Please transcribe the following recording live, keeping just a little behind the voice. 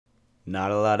Not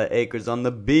a lot of acres on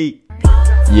the beat.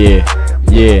 Yeah,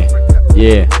 yeah,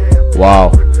 yeah.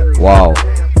 Wow, wow,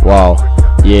 wow.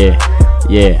 Yeah,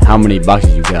 yeah. How many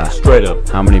boxes you got? Straight up.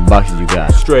 How many boxes you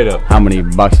got? Straight up. How many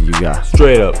boxes you got?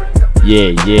 Straight up.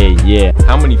 Yeah, yeah, yeah.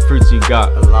 How many fruits you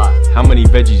got? A lot. How many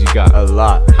veggies you got? A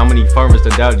lot. How many farmers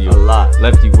done doubted you? A lot.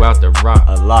 Left you out to rot?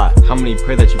 A lot. How many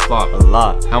pray that you flop? A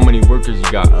lot. How many workers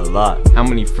you got? A lot. How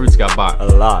many fruits got bought? A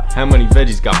lot. How many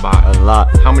veggies got bought? A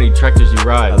lot. How many tractors you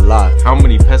ride? A lot. How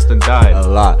many pests done died? A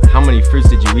lot. How many fruits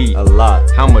did you eat? A lot.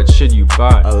 How much should you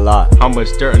buy? A lot. How much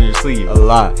dirt on your sleeve? A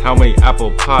lot. How many apple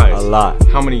pies? A lot.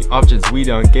 How many options we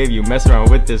done gave you? Mess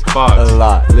around with this box. A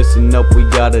lot. Listen up, we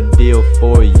got a deal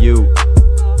for you.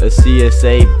 A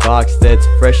CSA box that's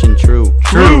fresh and true.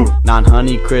 True. 9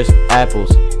 honey crisp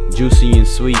apples, juicy and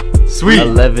sweet. Sweet.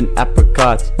 11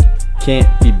 apricots, can't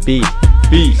be beat.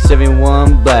 Beef.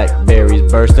 71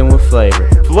 blackberries bursting with flavor.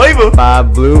 Flavor.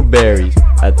 5 blueberries,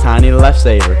 a tiny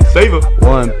lifesaver. Savor.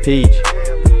 1 peach,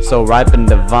 so ripe and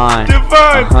divine.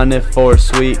 Divine. 104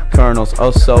 sweet kernels,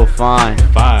 oh so fine.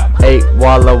 5. 8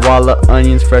 walla walla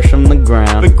onions fresh from the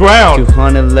ground. The ground.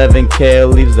 211 kale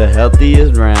leaves the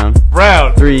healthiest round.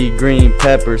 Round. 3 green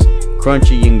peppers,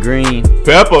 crunchy and green.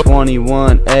 Pepper.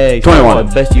 21 eggs, 21.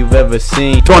 the best you've ever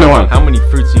seen. 21. How many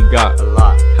fruits you got? A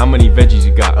lot. How many veggies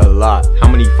you got? A lot. How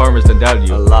many farmers done doubted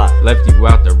you? A lot. Left you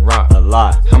out to rot? A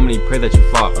lot. How many pray that you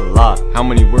flop? A lot. How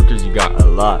many workers you got? A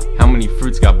lot. How many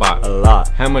fruits got bought? A lot.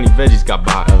 How many veggies got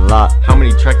bought? A lot. How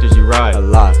many tractors you ride? A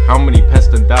lot. How many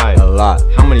pests done died? A lot.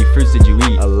 How many fruits did you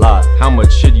eat? A lot. How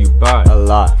much should you buy? A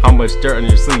lot. How much dirt on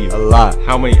your sleeve? A lot.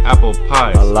 How many apple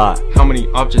pies? A lot. How many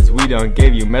options we done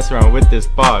gave you? Mess around with this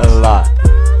box. A lot.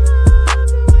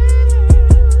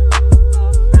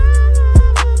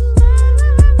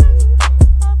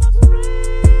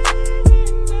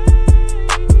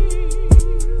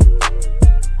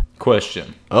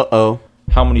 Question. Uh-oh.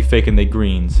 How many faking they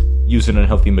greens, using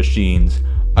unhealthy machines?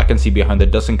 I can see behind the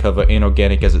dust and cover ain't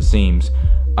organic as it seems.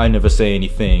 I never say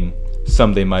anything.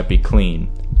 Some they might be clean.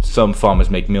 Some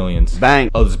farmers make millions. Bang.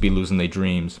 Others be losing their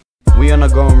dreams. We on a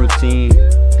growing routine.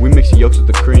 We mix the yolks with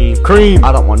the cream. Cream.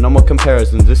 I don't want no more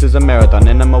comparisons. This is a marathon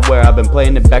and I'm aware I've been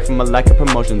playing it back from a lack of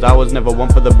promotions. I was never one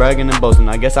for the bragging and boasting.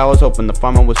 I guess I was hoping the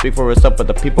farmer would speak for itself, but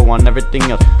the people want everything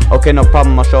else. Okay, no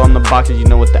problem, I'll show them the boxes, you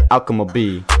know what the outcome will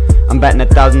be. I'm batting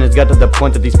 1,000, it's got to the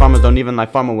point that these farmers don't even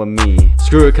like farming with me.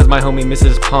 Screw it, cause my homie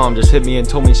Mrs. Palm just hit me and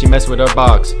told me she messed with her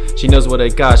box. She knows what I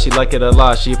got, she like it a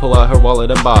lot. She pull out her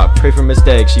wallet and bought. Pray for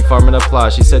mistakes, she farming a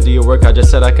plot. She said do your work, I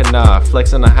just said I could not.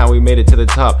 Flexing on how we made it to the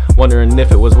top, wondering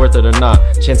if it was worth it or not.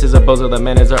 Chances of bozo that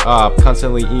manage are up,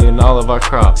 constantly eating all of our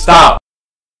crops. Stop!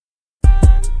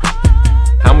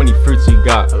 How many fruits you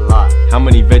got? A lot. How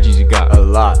many veggies you got? A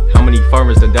lot. How many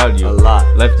farmers done doubted you? A lot.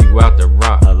 Left you out to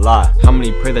rot? A lot. How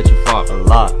many pray that you flop? A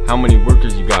lot. How many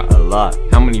workers you got? A lot.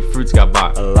 How many fruits got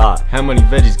bought? A lot. How many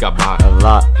veggies got bought? A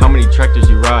lot. How many tractors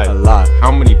you ride? A lot.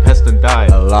 How many pests done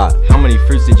died? A lot. How many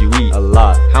fruits did you eat? A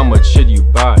lot. How much should you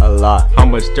buy? A lot. How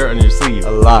much dirt on your sleeve?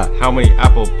 A lot. How many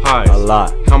apple pies? A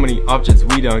lot. How many options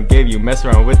we done gave you? Mess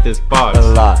around with this box. A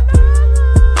lot.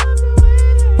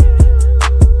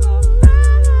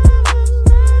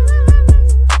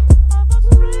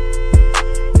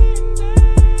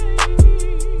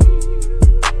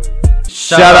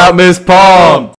 Shout out Miss Palm!